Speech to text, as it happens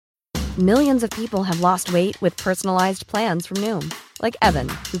Millions of people have lost weight with personalized plans from Noom. Like Evan,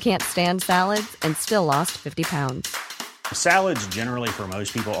 who can't stand salads and still lost 50 pounds. Salads generally for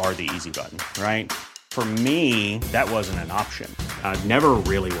most people are the easy button, right? For me, that wasn't an option. I never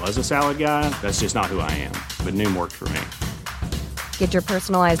really was a salad guy. That's just not who I am. But Noom worked for me. Get your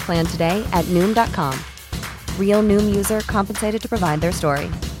personalized plan today at Noom.com. Real Noom user compensated to provide their story.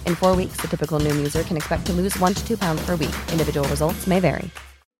 In 4 weeks, the typical Noom user can expect to lose 1 to 2 pounds per week. Individual results may vary.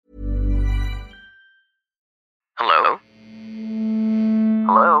 Hello?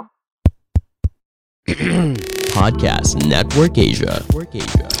 Hello? Podcast Network Asia.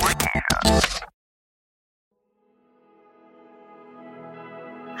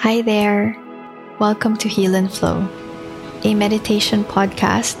 Hi there. Welcome to Heal and Flow, a meditation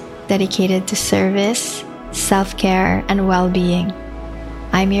podcast dedicated to service, self-care, and well-being.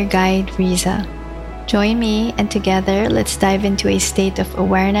 I'm your guide, Riza. Join me and together let's dive into a state of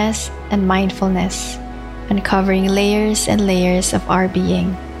awareness and mindfulness, uncovering layers and layers of our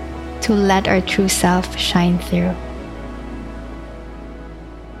being to let our true self shine through.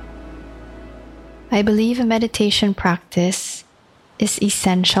 I believe a meditation practice is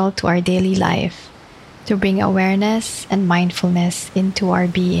essential to our daily life to bring awareness and mindfulness into our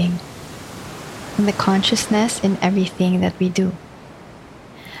being and the consciousness in everything that we do,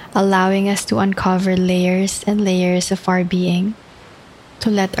 allowing us to uncover layers and layers of our being to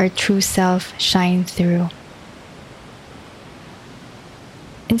let our true self shine through.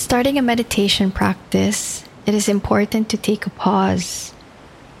 In starting a meditation practice, it is important to take a pause,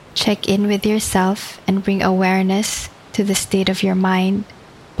 check in with yourself, and bring awareness to the state of your mind,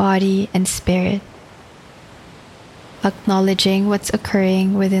 body, and spirit, acknowledging what's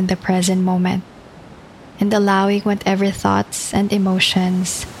occurring within the present moment, and allowing whatever thoughts and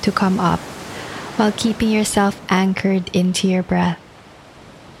emotions to come up while keeping yourself anchored into your breath.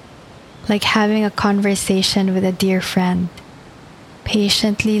 Like having a conversation with a dear friend,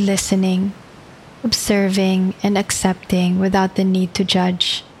 patiently listening, observing, and accepting without the need to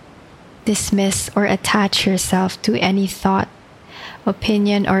judge, dismiss, or attach yourself to any thought,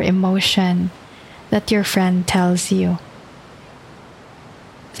 opinion, or emotion that your friend tells you.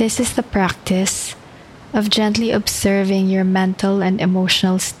 This is the practice of gently observing your mental and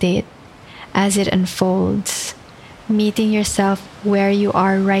emotional state as it unfolds, meeting yourself where you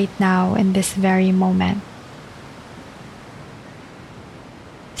are right now in this very moment.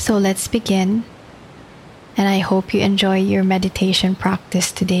 So let's begin, and I hope you enjoy your meditation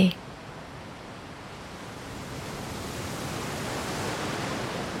practice today.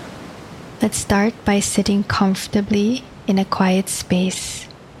 Let's start by sitting comfortably in a quiet space.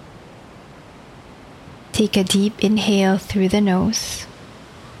 Take a deep inhale through the nose.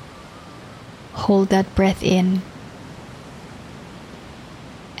 Hold that breath in.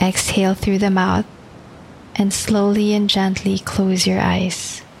 Exhale through the mouth, and slowly and gently close your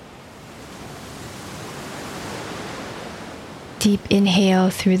eyes. Deep inhale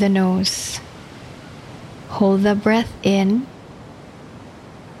through the nose. Hold the breath in.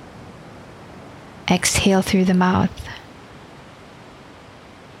 Exhale through the mouth.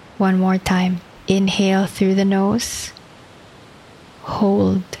 One more time. Inhale through the nose.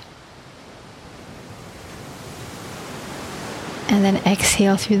 Hold. And then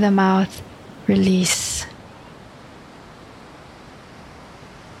exhale through the mouth. Release.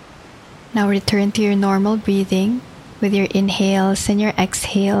 Now return to your normal breathing with your inhales and your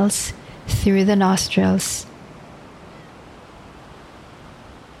exhales through the nostrils.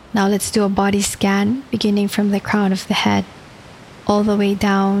 Now let's do a body scan beginning from the crown of the head all the way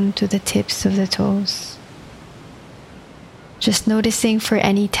down to the tips of the toes. Just noticing for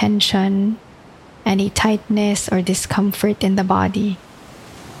any tension, any tightness or discomfort in the body,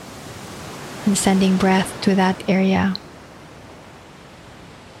 and sending breath to that area.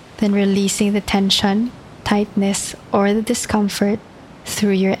 Then releasing the tension, tightness, or the discomfort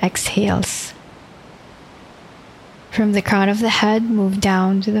through your exhales. From the crown of the head, move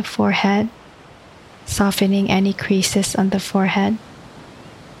down to the forehead, softening any creases on the forehead,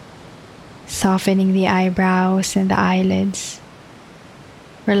 softening the eyebrows and the eyelids,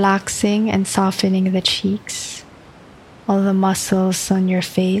 relaxing and softening the cheeks, all the muscles on your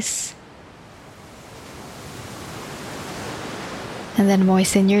face, and then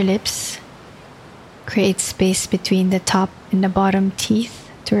moisten your lips. Create space between the top and the bottom teeth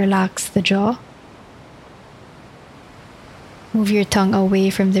to relax the jaw. Move your tongue away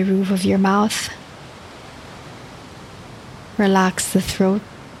from the roof of your mouth. Relax the throat,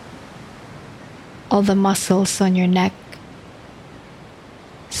 all the muscles on your neck.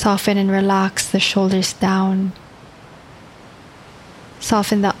 Soften and relax the shoulders down.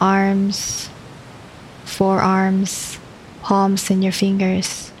 Soften the arms, forearms, palms, and your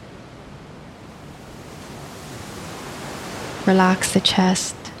fingers. Relax the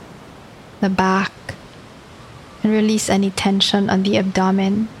chest, the back, and release any tension on the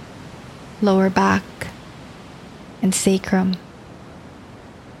abdomen, lower back, and sacrum.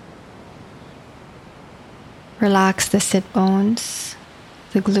 Relax the sit bones,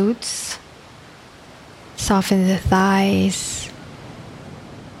 the glutes. Soften the thighs,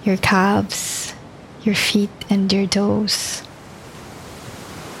 your calves, your feet, and your toes.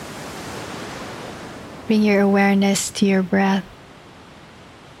 Bring your awareness to your breath.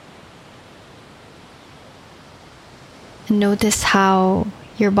 And notice how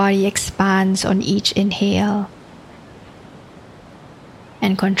your body expands on each inhale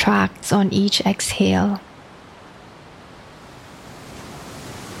and contracts on each exhale.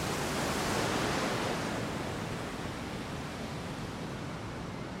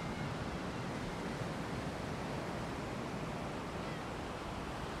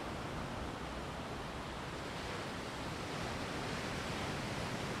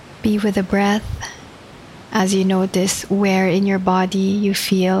 Be with the breath as you notice where in your body you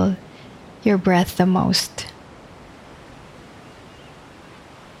feel your breath the most.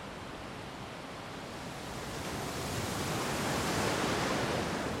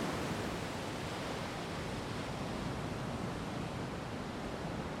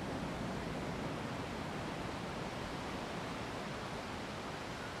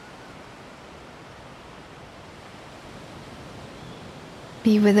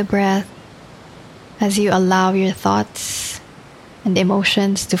 Be with the breath as you allow your thoughts and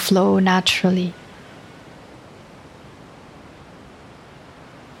emotions to flow naturally.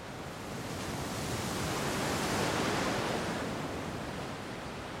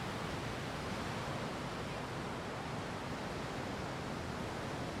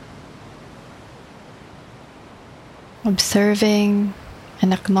 Observing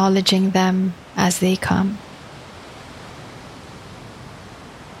and acknowledging them as they come.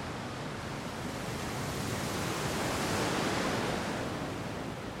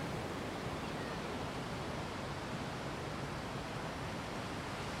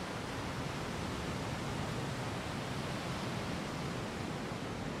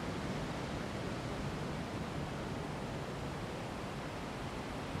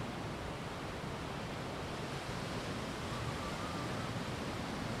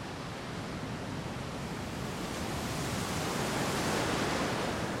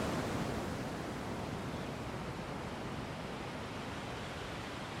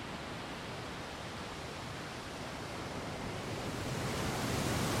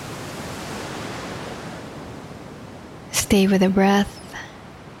 Stay with the breath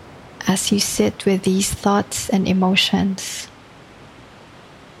as you sit with these thoughts and emotions.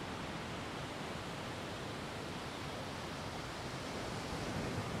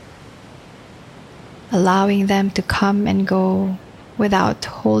 Allowing them to come and go without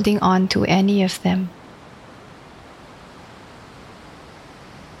holding on to any of them.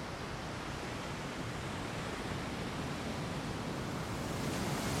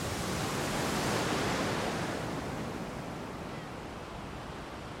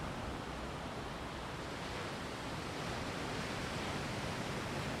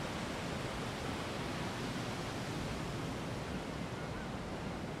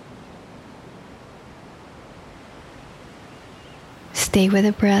 Stay with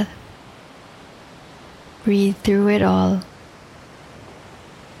the breath. Breathe through it all.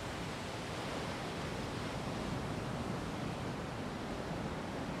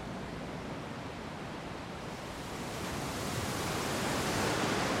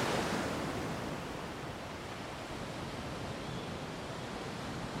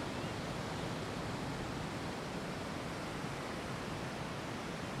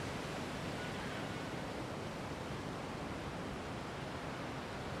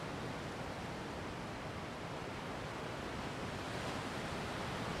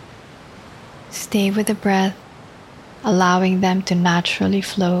 Stay with the breath, allowing them to naturally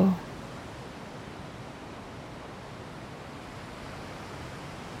flow.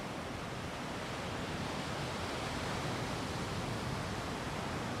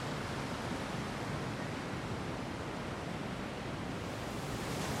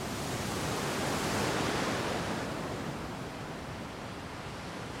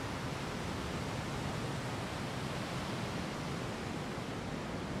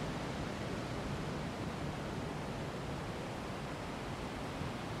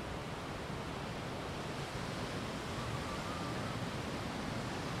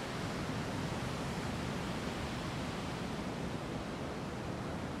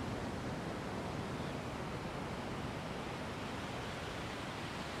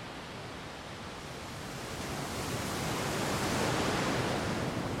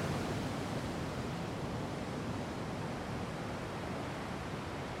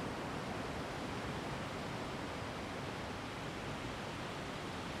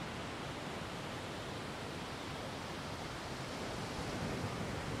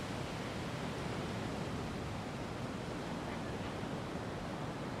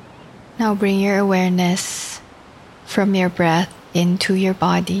 Now bring your awareness from your breath into your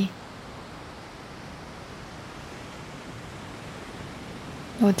body.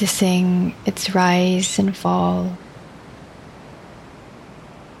 Noticing its rise and fall.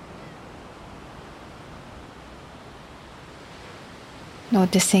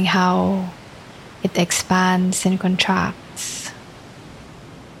 Noticing how it expands and contracts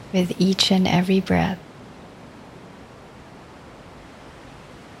with each and every breath.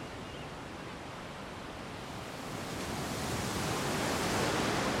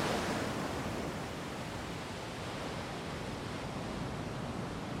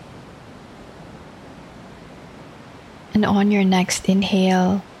 And on your next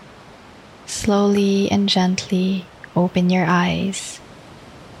inhale, slowly and gently open your eyes.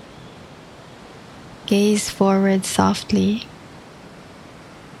 Gaze forward softly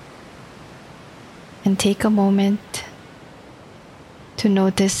and take a moment to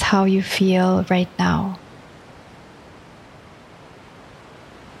notice how you feel right now.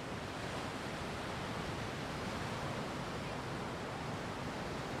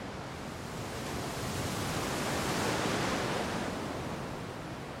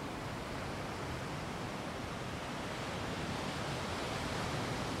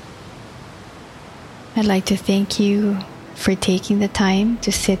 I'd like to thank you for taking the time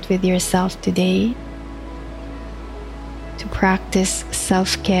to sit with yourself today, to practice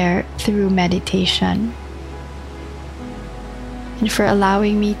self-care through meditation, and for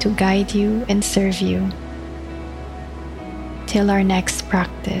allowing me to guide you and serve you. Till our next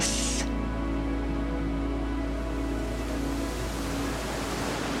practice.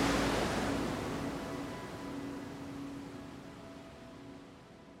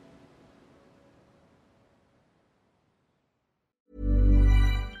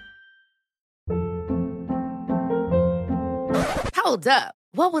 Hold up.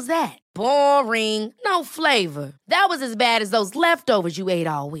 What was that? Boring. No flavor. That was as bad as those leftovers you ate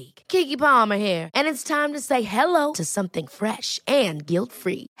all week. Keke Palmer here, and it's time to say hello to something fresh and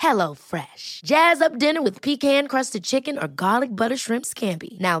guilt-free. Hello Fresh. Jazz up dinner with pecan-crusted chicken or garlic butter shrimp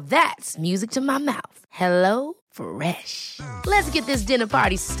scampi. Now that's music to my mouth. Hello Fresh. Let's get this dinner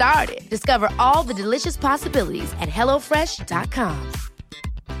party started. Discover all the delicious possibilities at hellofresh.com.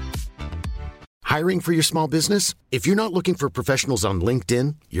 Hiring for your small business? If you're not looking for professionals on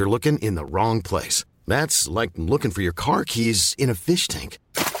LinkedIn, you're looking in the wrong place. That's like looking for your car keys in a fish tank.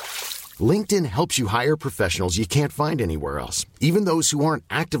 LinkedIn helps you hire professionals you can't find anywhere else, even those who aren't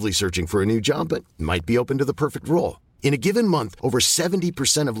actively searching for a new job but might be open to the perfect role. In a given month, over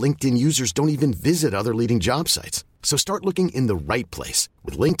 70% of LinkedIn users don't even visit other leading job sites. So start looking in the right place.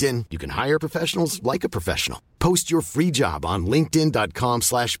 With LinkedIn, you can hire professionals like a professional. Post your free job on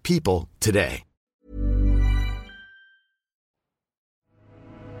linkedin.com/people today.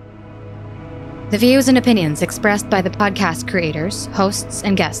 The views and opinions expressed by the podcast creators, hosts,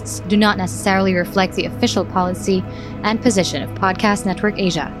 and guests do not necessarily reflect the official policy and position of Podcast Network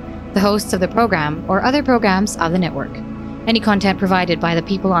Asia, the hosts of the program, or other programs of the network. Any content provided by the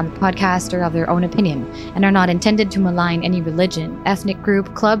people on the podcast are of their own opinion and are not intended to malign any religion, ethnic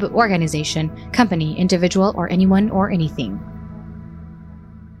group, club, organization, company, individual, or anyone or anything.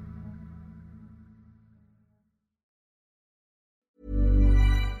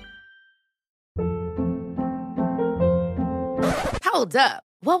 Hold up.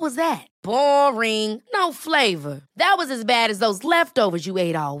 What was that? Boring. No flavor. That was as bad as those leftovers you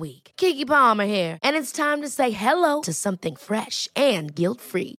ate all week. Keke Palmer here, and it's time to say hello to something fresh and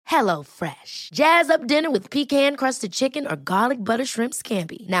guilt-free. Hello Fresh. Jazz up dinner with pecan-crusted chicken or garlic butter shrimp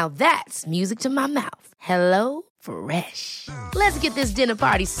scampi. Now that's music to my mouth. Hello Fresh. Let's get this dinner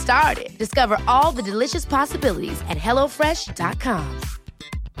party started. Discover all the delicious possibilities at hellofresh.com.